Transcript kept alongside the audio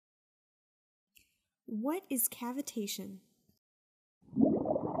What is cavitation?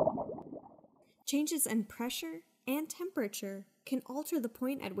 Changes in pressure and temperature can alter the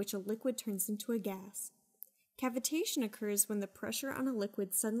point at which a liquid turns into a gas. Cavitation occurs when the pressure on a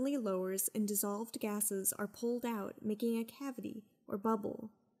liquid suddenly lowers and dissolved gases are pulled out, making a cavity or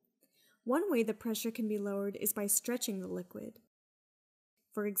bubble. One way the pressure can be lowered is by stretching the liquid.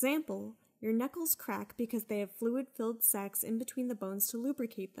 For example, your knuckles crack because they have fluid-filled sacs in between the bones to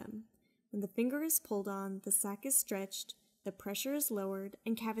lubricate them. When the finger is pulled on, the sac is stretched, the pressure is lowered,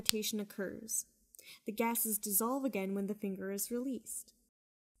 and cavitation occurs. The gases dissolve again when the finger is released.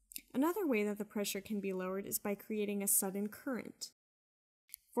 Another way that the pressure can be lowered is by creating a sudden current.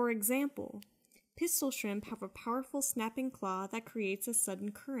 For example, pistol shrimp have a powerful snapping claw that creates a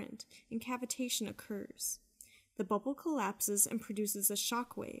sudden current, and cavitation occurs. The bubble collapses and produces a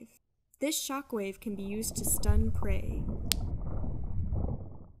shock wave. This shock wave can be used to stun prey.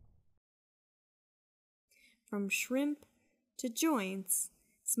 From shrimp to joints,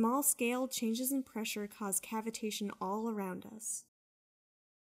 small-scale changes in pressure cause cavitation all around us.